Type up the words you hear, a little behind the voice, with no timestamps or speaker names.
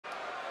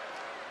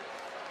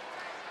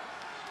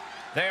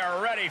They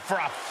are ready for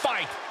a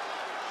fight.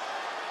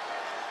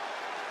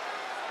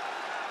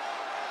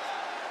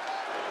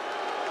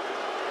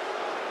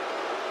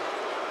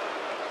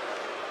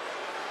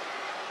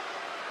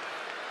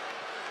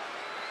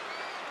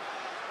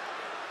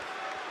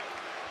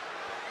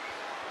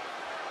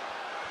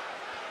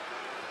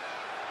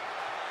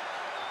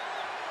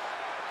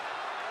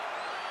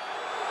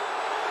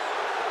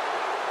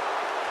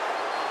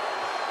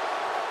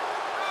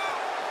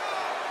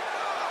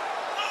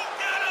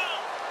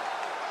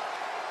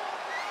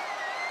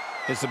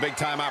 It's a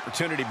big-time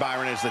opportunity,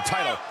 Byron, as the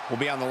title will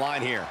be on the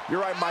line here. You're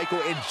right,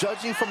 Michael, and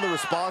judging from the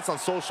response on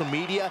social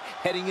media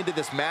heading into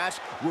this match,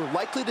 we're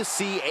likely to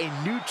see a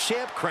new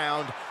champ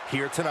crowned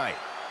here tonight.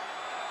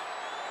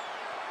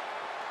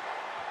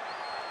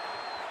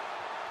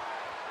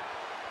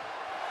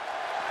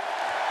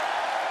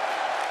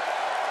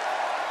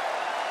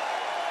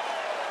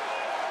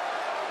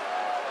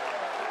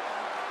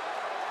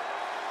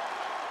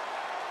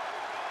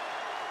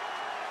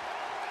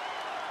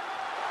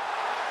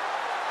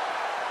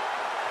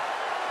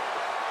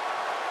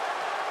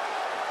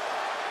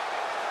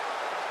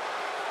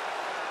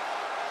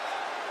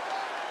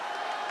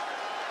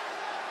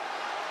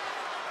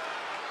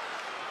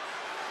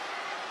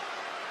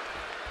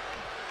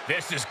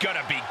 This is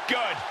gonna be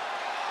good.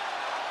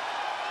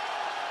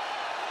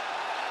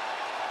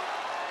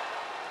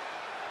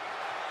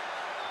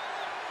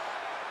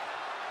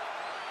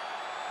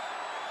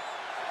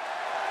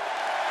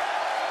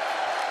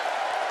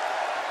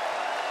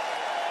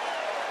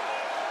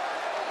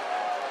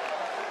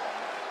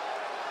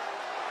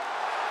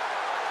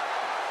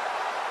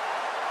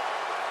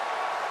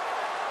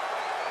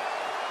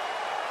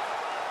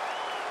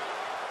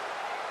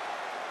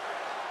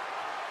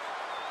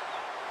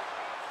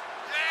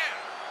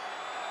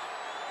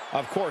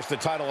 Of course, the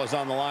title is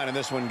on the line in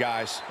this one,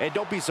 guys. And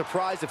don't be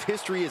surprised if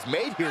history is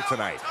made here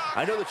tonight.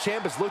 I know the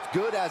champ has looked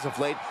good as of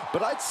late,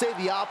 but I'd say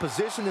the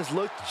opposition has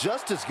looked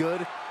just as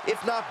good,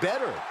 if not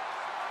better.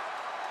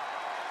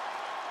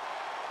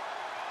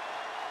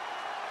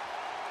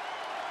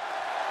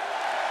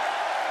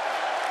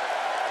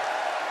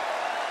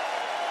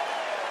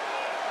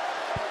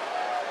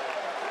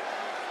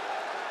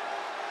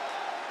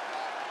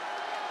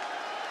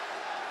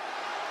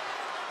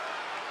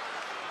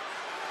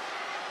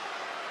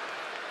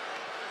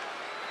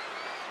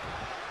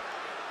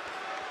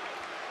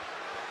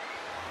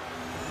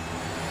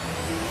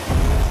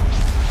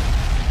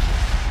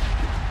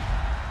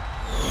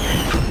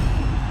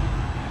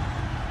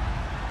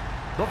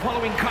 The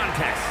following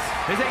contest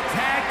is a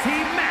tag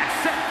team match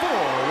set for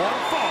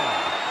one fall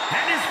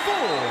and is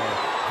for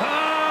the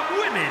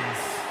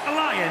Women's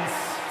Alliance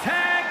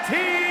Tag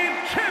Team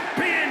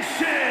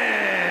Championship.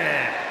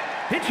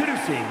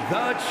 Introducing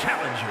the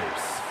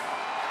challengers.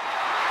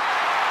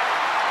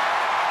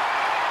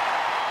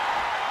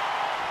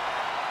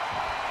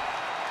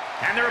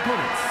 And their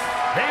opponents,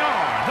 they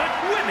are the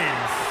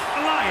Women's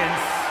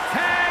Alliance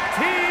Tag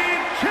Team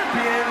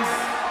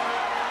Champions.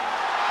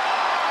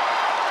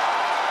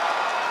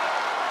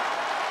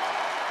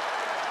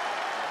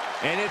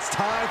 And it's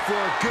time for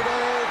a good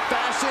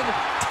old-fashioned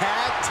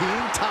tag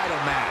team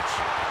title match.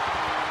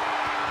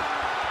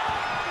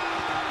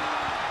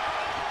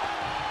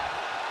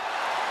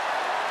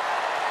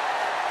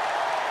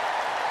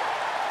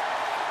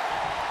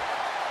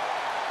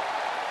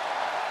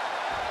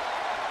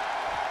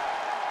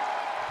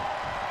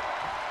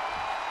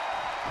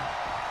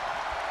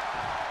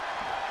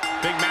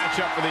 Big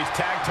matchup for these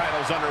tag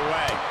titles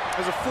underway.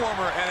 As a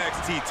former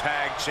NXT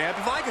tag champ,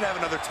 if I could have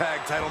another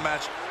tag title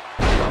match,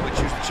 I would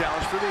choose the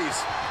challenge for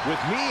these. With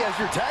me as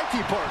your tag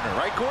team partner,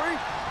 right, Corey?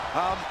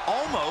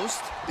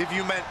 Almost, if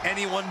you meant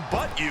anyone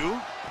but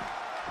you.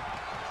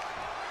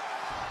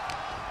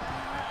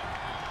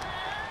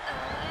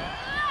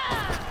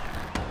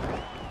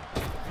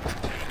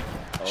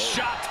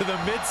 Shot to the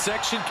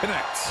midsection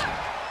connects.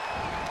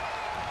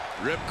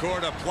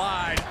 Ripcord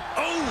applied.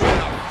 Oh,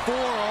 and a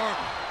forearm.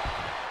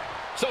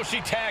 So she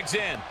tags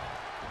in.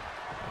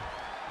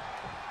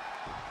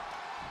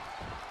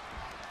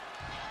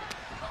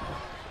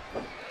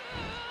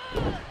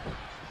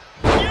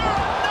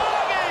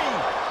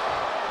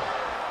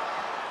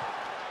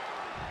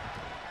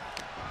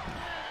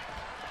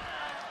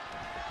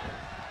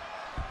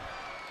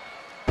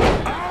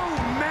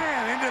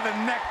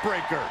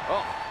 Breaker.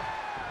 Oh.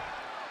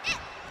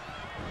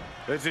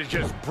 This is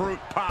just brute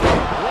power.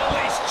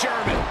 Release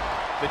German.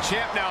 The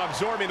champ now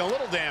absorbing a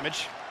little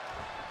damage.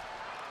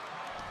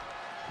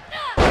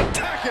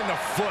 Attacking the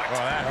foot. Oh,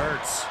 that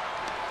hurts.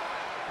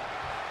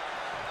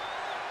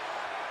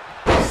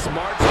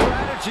 Smart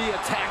strategy.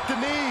 Attack the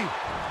knee.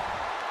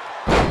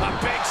 A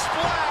big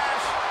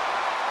splash.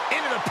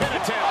 Into the pin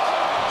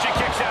attempt. She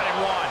kicks out in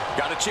one.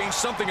 Got to change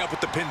something up with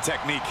the pin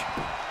technique.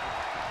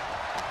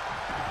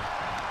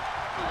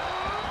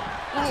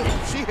 Ooh,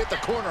 she hit the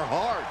corner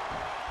hard.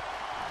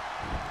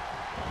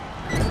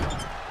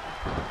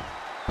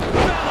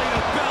 Belly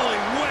to belly,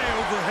 way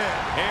overhead.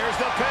 Here's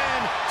the pin.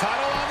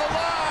 Title on the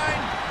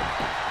line.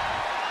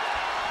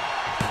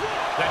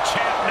 The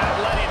champ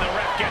not letting the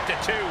ref get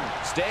to 2.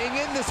 Staying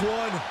in this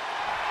one.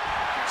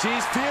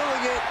 She's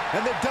feeling it,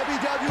 and the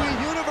WWE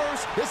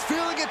Universe is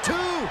feeling it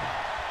too.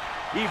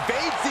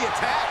 Evades the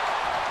attack.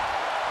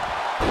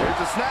 Here's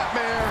a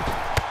snapmare.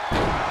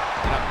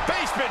 And a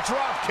basement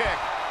drop kick.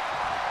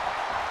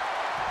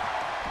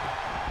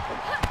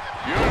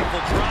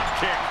 Beautiful drop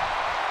kick.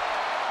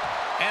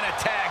 And a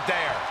tag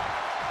there.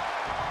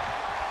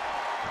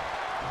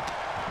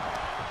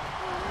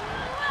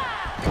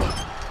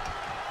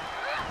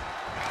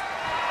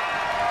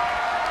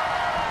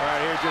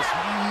 Just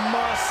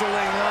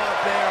muscling up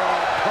their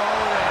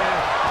opponent.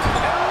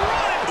 And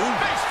running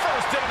face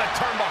first into the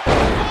turnbuckle.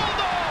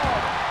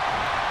 Bulldog!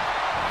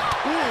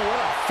 Ooh, what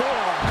a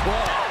forearm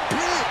club.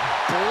 Big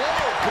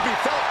blow could be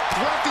felt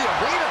throughout the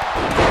arena.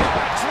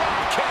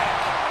 Drop kick.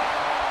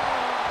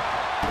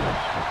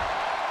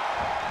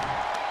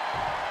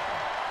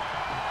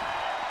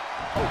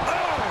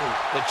 Oh!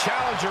 The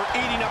challenger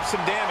eating up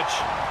some damage.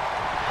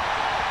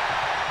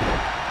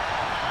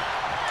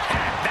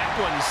 That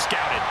one's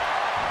scouted.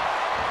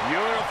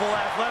 Beautiful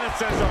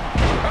athleticism.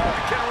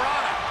 Hurricane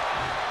Rana.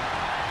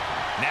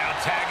 Now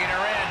tagging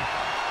her in.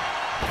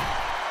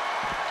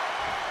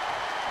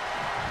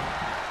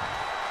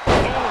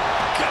 Oh,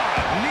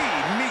 God. Knee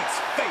meets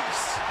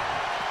face.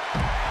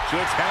 She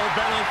looks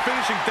hell-bent on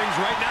finishing things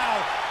right now.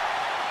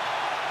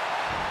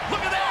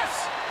 Look at this.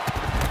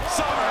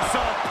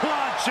 Somersault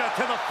plancha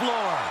to the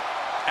floor.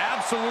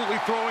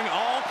 Absolutely throwing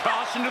all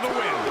caution to the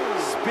wind.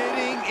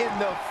 Spitting in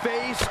the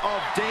face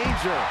of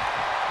danger.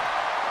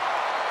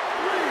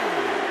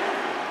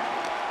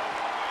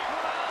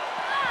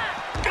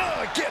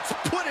 Gets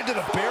put into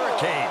the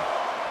barricade.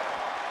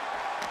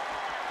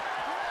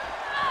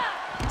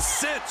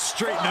 Sent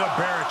straight into the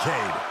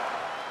barricade.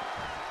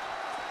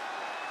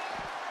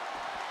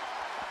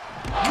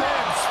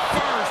 Ribs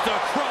first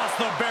across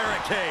the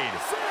barricade.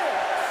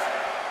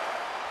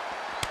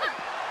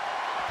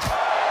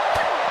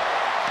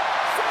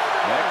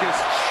 Neck is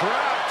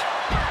trapped.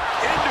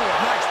 Into a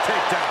nice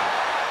takedown.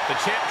 The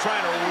champ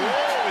trying to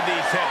roll with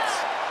these hits.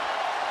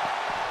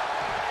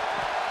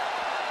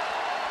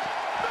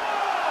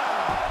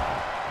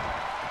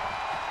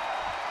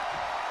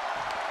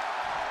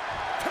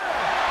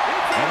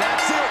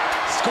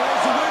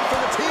 Scores the win for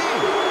the team.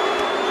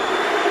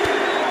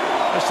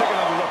 Let's take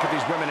another look at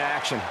these women in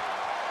action.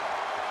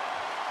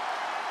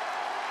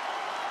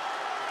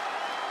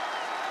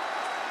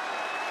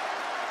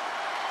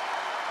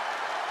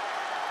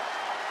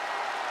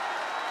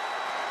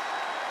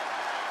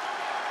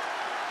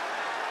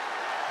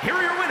 Here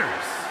are your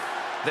winners.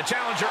 The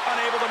challenger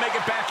unable to make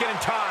it back in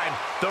time.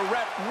 The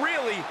ref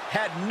really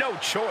had no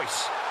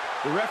choice.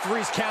 The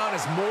referee's count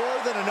is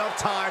more than enough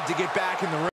time to get back in the ring.